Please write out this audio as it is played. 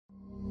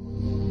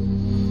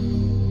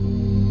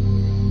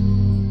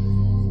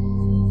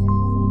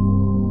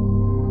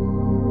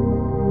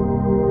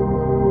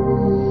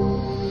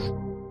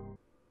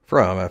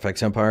From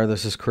FX Empire,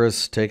 this is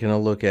Chris taking a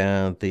look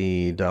at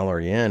the dollar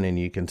yen, and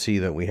you can see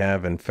that we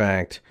have, in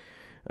fact,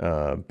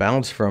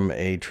 bounced from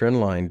a trend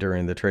line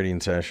during the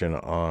trading session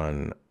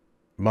on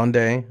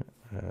Monday.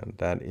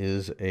 That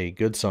is a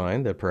good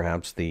sign that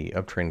perhaps the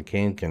uptrend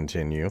can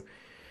continue,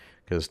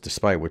 because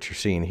despite what you're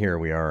seeing here,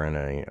 we are in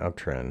an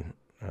uptrend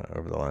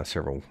over the last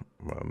several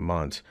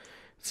months.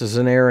 This is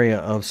an area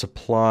of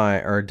supply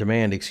or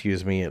demand,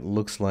 excuse me. It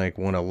looks like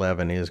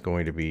 111 is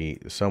going to be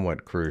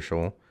somewhat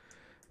crucial.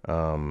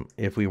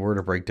 If we were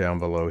to break down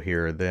below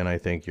here, then I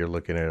think you're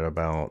looking at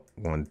about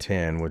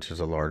 110, which is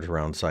a large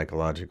round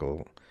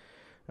psychological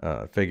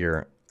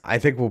figure. I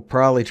think we'll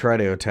probably try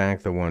to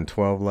attack the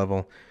 112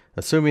 level,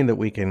 assuming that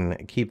we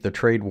can keep the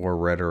trade war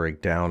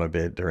rhetoric down a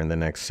bit during the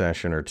next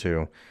session or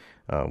two.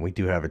 We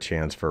do have a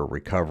chance for a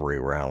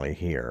recovery rally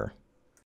here.